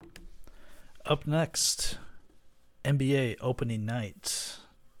Up next, NBA opening night.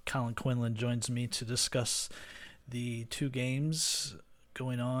 Collin Quinlan joins me to discuss the two games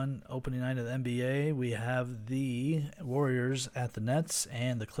going on opening night of the NBA. We have the Warriors at the Nets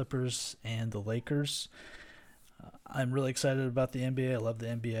and the Clippers and the Lakers. I'm really excited about the NBA. I love the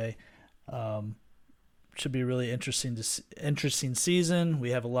NBA. Should be a really interesting season. We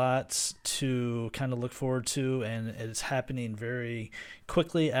have a lot to kind of look forward to, and it's happening very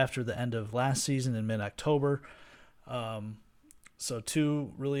quickly after the end of last season in mid-October. So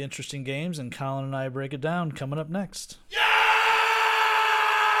two really interesting games, and Collin and I break it down coming up next.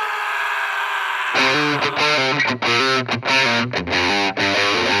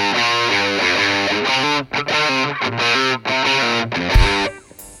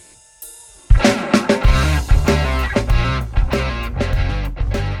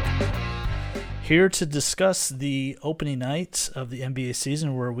 Here to discuss the opening night of the NBA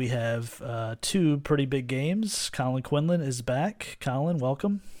season, where we have two pretty big games. Collin Quinlan is back. Collin,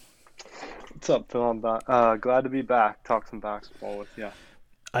 welcome. What's up, Phil? I'm back. Glad to be back. Talk some basketball with you.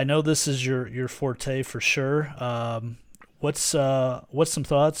 I know this is your forte for sure. What's some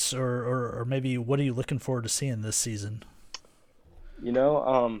thoughts, or maybe what are you looking forward to seeing this season?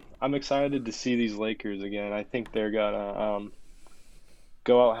 I'm excited to see these Lakers again. I think they're gonna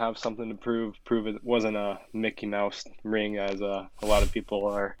go out, have something to prove it wasn't a Mickey Mouse ring, as a lot of people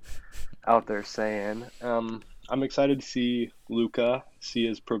are out there saying. I'm excited to see Luka, see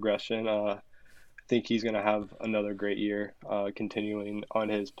his progression. I think he's going to have another great year, continuing on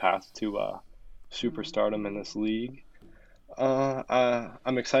his path to superstardom in this league.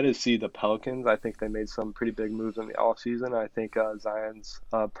 I'm excited to see the Pelicans. I think they made some pretty big moves in the offseason. I think Zion's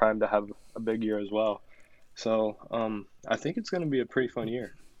primed to have a big year as well. So I think it's going to be a pretty fun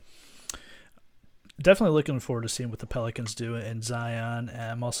year. Definitely looking forward to seeing what the Pelicans do in Zion. And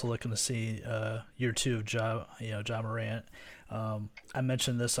I'm also looking to see year two of Ja Morant. I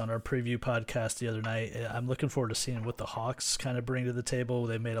mentioned this on our preview podcast the other night. I'm looking forward to seeing what the Hawks kind of bring to the table.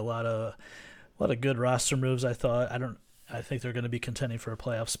 They made a lot of good roster moves. I think they're going to be contending for a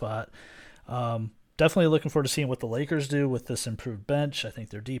playoff spot. Definitely looking forward to seeing what the Lakers do with this improved bench. I think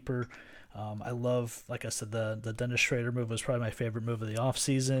they're deeper. I love, like I said, the Dennis Schrader move was probably my favorite move of the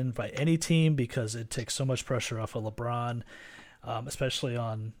offseason by any team, because it takes so much pressure off of LeBron, especially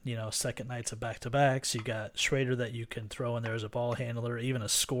on second nights of back-to-backs. You got Schrader that you can throw in there as a ball handler, even a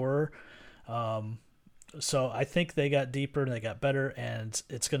scorer. So I think they got deeper and they got better, and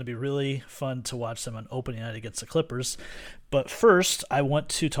it's going to be really fun to watch them on opening night against the Clippers. But first, I want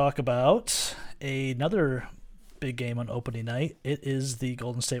to talk about another big game on opening night. It is the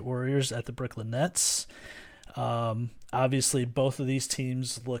Golden State Warriors at the Brooklyn Nets. Obviously, both of these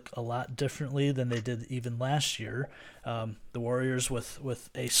teams look a lot differently than they did even last year. The Warriors with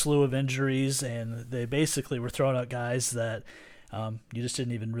a slew of injuries, and they basically were throwing out guys that you just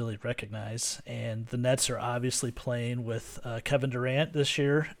didn't even really recognize. And the Nets are obviously playing with Kevin Durant this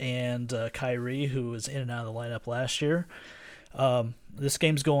year and Kyrie, who was in and out of the lineup last year. This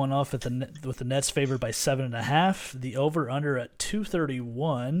game's going off with the Nets favored by 7.5. The over/under at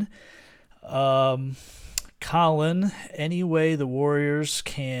 231. Collin, any way the Warriors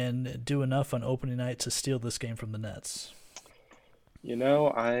can do enough on opening night to steal this game from the Nets?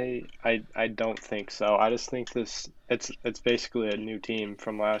 I don't think so. I just think it's basically a new team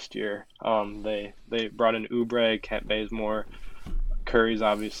from last year. They brought in Oubre, Kent Bazemore. Curry's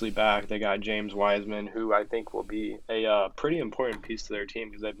obviously back. They got James Wiseman, who I think will be a pretty important piece to their team,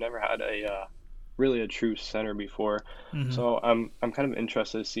 because they've never had really a true center before. Mm-hmm. So I'm kind of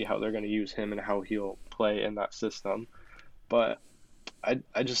interested to see how they're going to use him and how he'll play in that system. But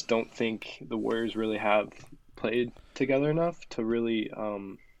I just don't think the Warriors really have played together enough to really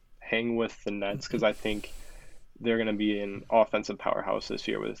hang with the Nets, because I think they're going to be an offensive powerhouse this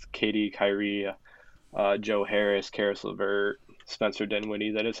year with KD, Kyrie, Joe Harris, Karis LeVert, Spencer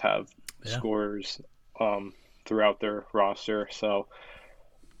Dinwiddie, that just have scorers throughout their roster. So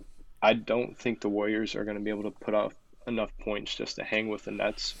I don't think the Warriors are going to be able to put up enough points just to hang with the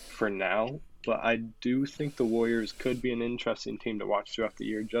Nets for now. But I do think the Warriors could be an interesting team to watch throughout the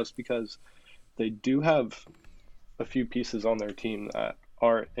year, just because they do have a few pieces on their team that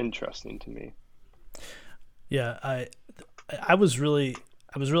are interesting to me. Yeah, I was really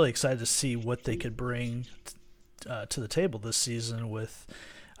excited to see what they could bring to the table this season, with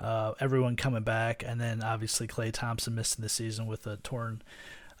everyone coming back, and then obviously Klay Thompson missing the season with a torn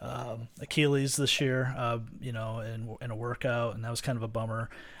Achilles this year, in a workout, and that was kind of a bummer.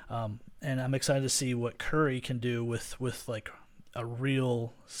 And I'm excited to see what Curry can do with like a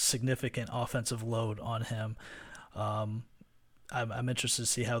real significant offensive load on him. I'm interested to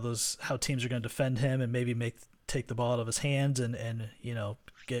see how teams are going to defend him and maybe take the ball out of his hands and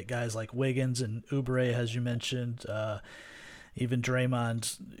get guys like Wiggins and Oubre, as you mentioned. Even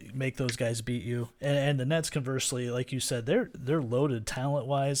Draymond, make those guys beat you. And the Nets, conversely, like you said, they're loaded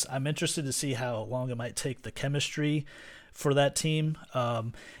talent-wise. I'm interested to see how long it might take the chemistry for that team.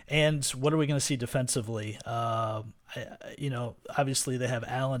 And what are we going to see defensively? Obviously they have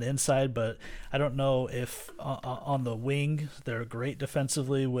Allen inside, but I don't know if on the wing they're great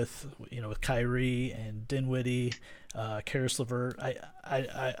defensively with Kyrie and Dinwiddie, Karis LeVert.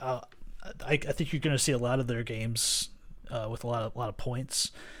 I think you're going to see a lot of their games with a lot of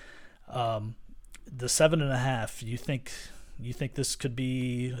points. The 7.5. You think this could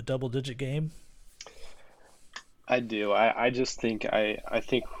be a double-digit game? I do. I just think I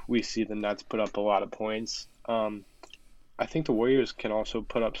think we see the Nets put up a lot of points. I think the Warriors can also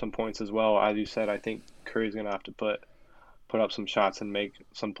put up some points as well. As you said, I think Curry's gonna have to put up some shots and make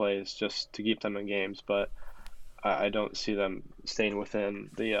some plays just to keep them in games. But I don't see them staying within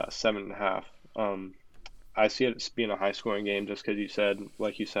the 7.5. I see it being a high-scoring game just because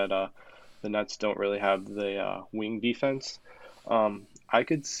like you said, the Nets don't really have the wing defense. I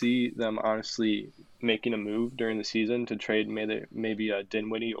could see them honestly making a move during the season to trade maybe a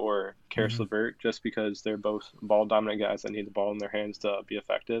Dinwiddie or Karis LeVert just because they're both ball-dominant guys that need the ball in their hands to be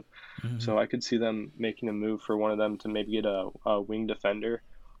effective. Mm-hmm. So I could see them making a move for one of them to maybe get a wing defender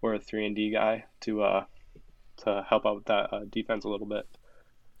or a 3-and-D guy to help out with that defense a little bit.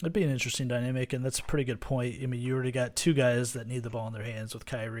 It'd be an interesting dynamic, and that's a pretty good point. I mean, you already got two guys that need the ball in their hands with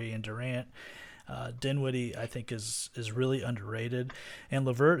Kyrie and Durant. Dinwiddie, I think, is really underrated, and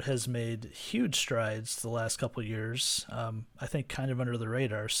LeVert has made huge strides the last couple of years. I think kind of under the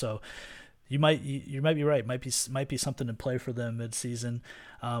radar. So you might be right. Might be something in play for them mid-season.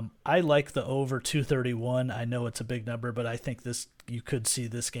 I like the over 231. I know it's a big number, but I think you could see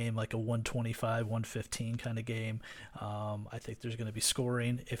this game like a 125, 115 kind of game. I think there's going to be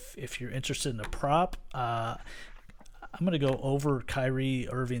scoring. If you're interested in a prop, I'm going to go over Kyrie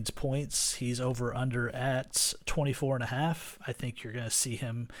Irving's points. He's over under at 24.5. I think you're going to see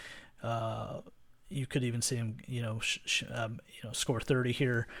him. You could even see him, score 30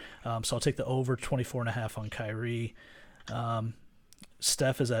 here. So I'll take the over 24.5 on Kyrie.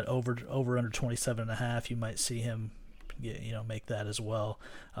 Steph is at over under 27.5. You might see him, make that as well.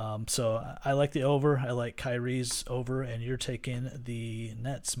 So I like the over. I like Kyrie's over, and you're taking the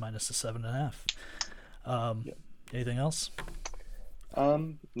Nets minus the 7.5. Yep. Anything else?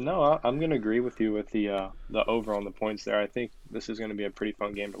 No, I'm going to agree with you with the over on the points there. I think this is going to be a pretty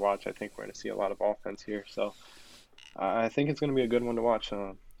fun game to watch. I think we're going to see a lot of offense here. So I think it's going to be a good one to watch.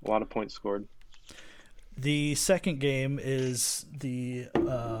 A lot of points scored. The second game is the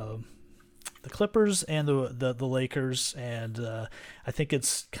Clippers and the Lakers, and I think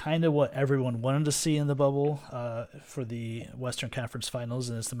it's kind of what everyone wanted to see in the bubble for the Western Conference Finals,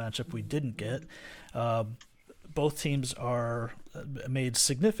 and it's the matchup we didn't get. Both teams made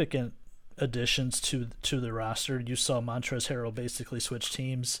significant additions to the roster. You saw Montrezl Harrell basically switch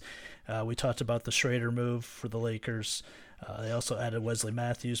teams. We talked about the Schrader move for the Lakers. They also added Wesley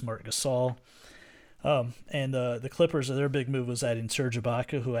Matthews, Marc Gasol. And the Clippers, their big move was adding Serge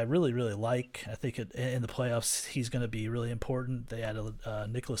Ibaka, who I really, really like. I think in the playoffs he's going to be really important. They added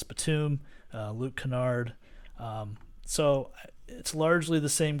Nicholas Batum, Luke Kennard. So it's largely the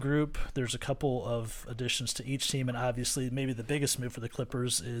same group. There's a couple of additions to each team, and obviously maybe the biggest move for the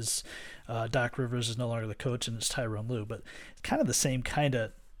Clippers is Doc Rivers is no longer the coach, and it's Tyronn Lue. But it's kind of the same kind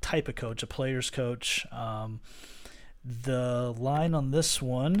of type of coach, a player's coach. The line on this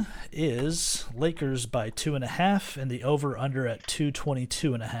one is Lakers by 2.5, and the over-under at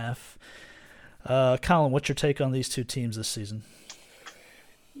 222.5. Collin, what's your take on these two teams this season?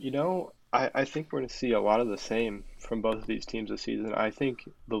 I think we're going to see a lot of the same from both of these teams this season. I think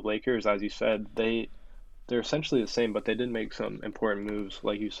the Lakers, as you said, they're essentially the same, but they did make some important moves.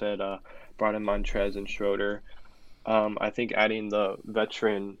 Like you said, brought in Montrez and Schroeder. I think adding the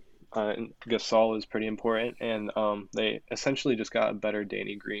veteran Gasol is pretty important, and they essentially just got a better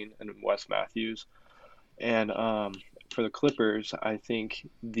Danny Green and Wes Matthews. And for the Clippers, I think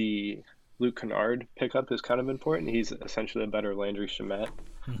the Luke Kennard pickup is kind of important. He's essentially a better Landry Shamet.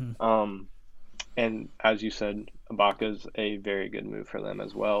 Mm-hmm. And as you said, Ibaka's a very good move for them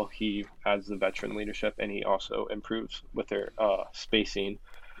as well. He adds the veteran leadership, and he also improves with their spacing,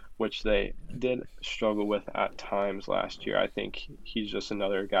 which they did struggle with at times last year. I think he's just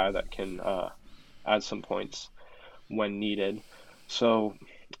another guy that can add some points when needed. So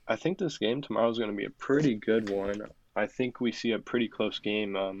I think this game tomorrow is going to be a pretty good one. I think we see a pretty close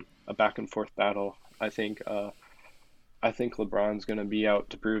game, a back-and-forth battle. I think I think LeBron's going to be out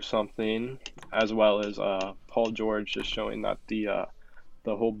to prove something, as well as Paul George just showing that the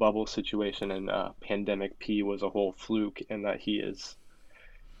whole bubble situation and pandemic P was a whole fluke, and that he's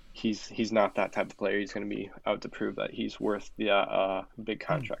not that type of player. He's going to be out to prove that he's worth the big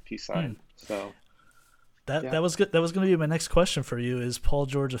contract he signed. So that was good. That was going to be my next question for you. Is Paul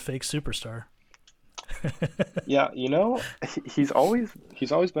George a fake superstar? Yeah, he's always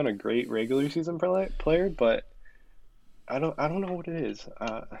been a great regular season player, but I don't know what it is.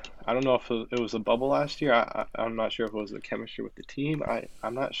 I don't know if it was a bubble last year. I'm not sure if it was the chemistry with the team.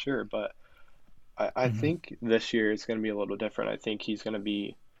 I'm not sure, but I think this year it's going to be a little different. I think he's going to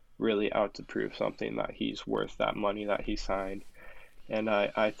be really out to prove something, that he's worth that money that he signed, and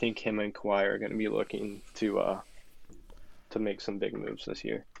I think him and Kawhi are going to be looking to make some big moves this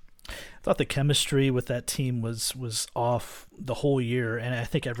year. I thought the chemistry with that team was off the whole year, and I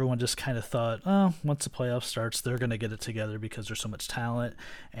think everyone just kind of thought, oh, once the playoff starts, they're going to get it together because there's so much talent.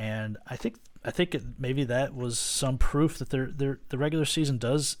 And I think maybe that was some proof that the regular season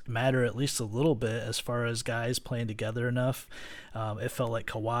does matter at least a little bit as far as guys playing together enough. It felt like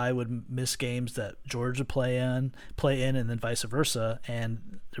Kawhi would miss games that George would play in, and then vice versa.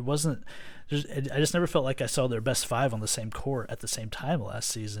 And there wasn't. I just never felt like I saw their best five on the same court at the same time last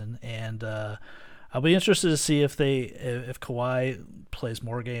season, and I'll be interested to see if Kawhi plays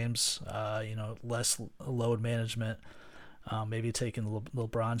more games, less load management, maybe taking the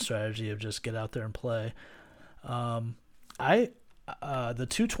LeBron strategy of just get out there and play. The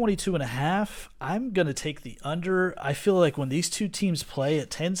 222.5, I'm gonna take the under. I feel like when these two teams play, it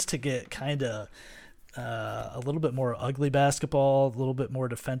tends to get kind of a little bit more ugly basketball, a little bit more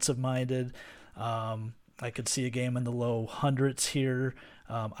defensive minded. I could see a game in the low hundreds here.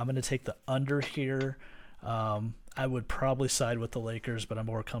 I'm going to take the under here. I would probably side with the Lakers, but I'm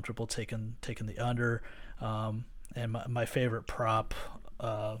more comfortable taking the under. And my favorite prop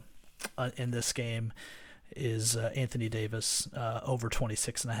in this game is Anthony Davis over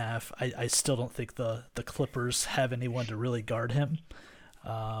 26.5. I still don't think the Clippers have anyone to really guard him.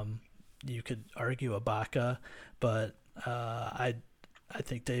 You could argue Ibaka, but I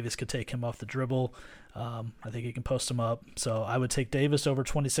think Davis could take him off the dribble. I think he can post him up. So I would take Davis over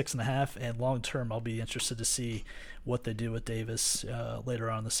 26.5, and long term, I'll be interested to see what they do with Davis later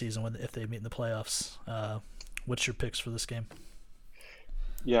on in the season if they meet in the playoffs. What's your picks for this game?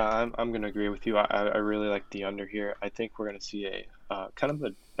 Yeah, I'm going to agree with you. I really like the under here. I think we're going to see a kind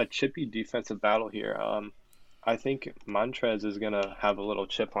of a chippy defensive battle here. I think Montrez is going to have a little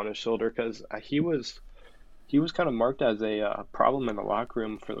chip on his shoulder because he was kind of marked as a problem in the locker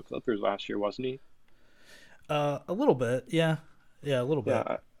room for the Clippers last year, wasn't he? A little bit, yeah, a little bit.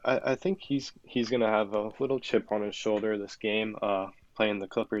 Yeah, I think he's going to have a little chip on his shoulder this game, playing the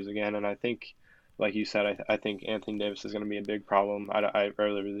Clippers again, and I think, like you said, I think Anthony Davis is going to be a big problem. I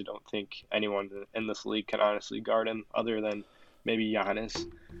really don't think anyone in this league can honestly guard him other than maybe Giannis,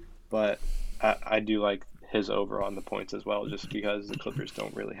 but I do like his over on the points as well, just because the Clippers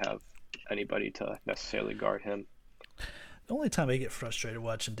don't really have anybody to necessarily guard him. The only time I get frustrated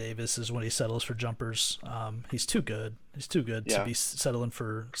watching Davis is when he settles for jumpers. He's too good. He's too good to be settling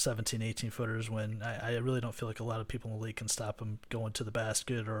for 17, 18 footers when I really don't feel like a lot of people in the league can stop him going to the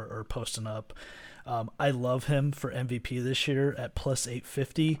basket or posting up. I love him for MVP this year at plus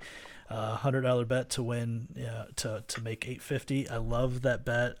 850. $100 bet to win, to make 850. I love that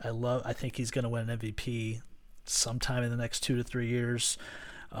bet. I think he's going to win an MVP sometime in the next 2 to 3 years.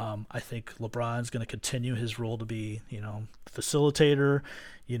 I think LeBron's going to continue his role to be, facilitator,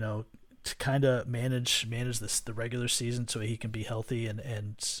 to kind of manage the regular season so he can be healthy and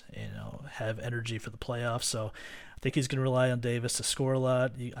have energy for the playoffs. So I think he's going to rely on Davis to score a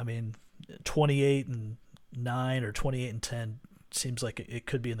lot. 28-9 or 28-10 seems like it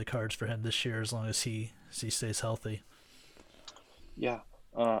could be in the cards for him this year as long as he stays healthy. Yeah,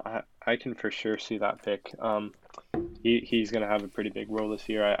 I can for sure see that pick. He's going to have a pretty big role this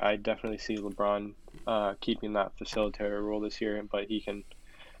year. I definitely see LeBron keeping that facilitator role this year, but he can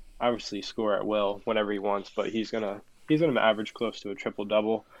obviously score at will whenever he wants. But he's gonna average close to a triple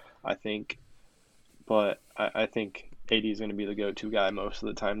double, I think. But I think AD is going to be the go-to guy most of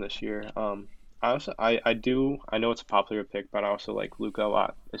the time this year. I know it's a popular pick, but I also like Luka a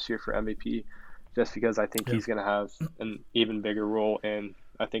lot this year for MVP, just because I think he's going to have an even bigger role, and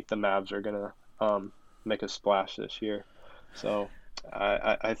I think the Mavs are going to make a splash this year. So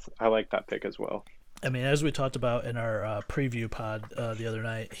I like that pick as well. I mean, as we talked about in our preview pod the other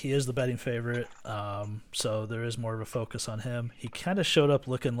night, he is the betting favorite, so there is more of a focus on him. He kind of showed up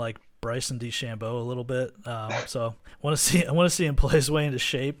looking like Bryson DeChambeau a little bit, so I want to see him play his way into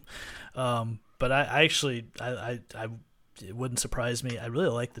shape. But I it wouldn't surprise me. I really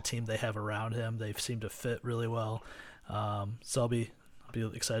like the team they have around him. They seem to fit really well. So I'll be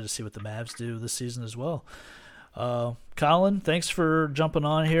excited to see what the Mavs do this season as well. Collin, thanks for jumping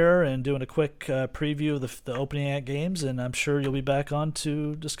on here and doing a quick preview of the opening act games, and I'm sure you'll be back on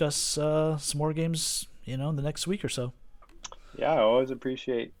to discuss some more games, in the next week or so. Yeah, I always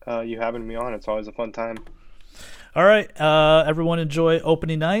appreciate you having me on. It's always a fun time. All right, everyone enjoy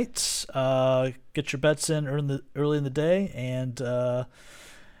opening night. Get your bets in early in the day, and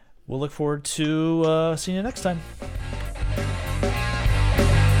we'll look forward to seeing you next time.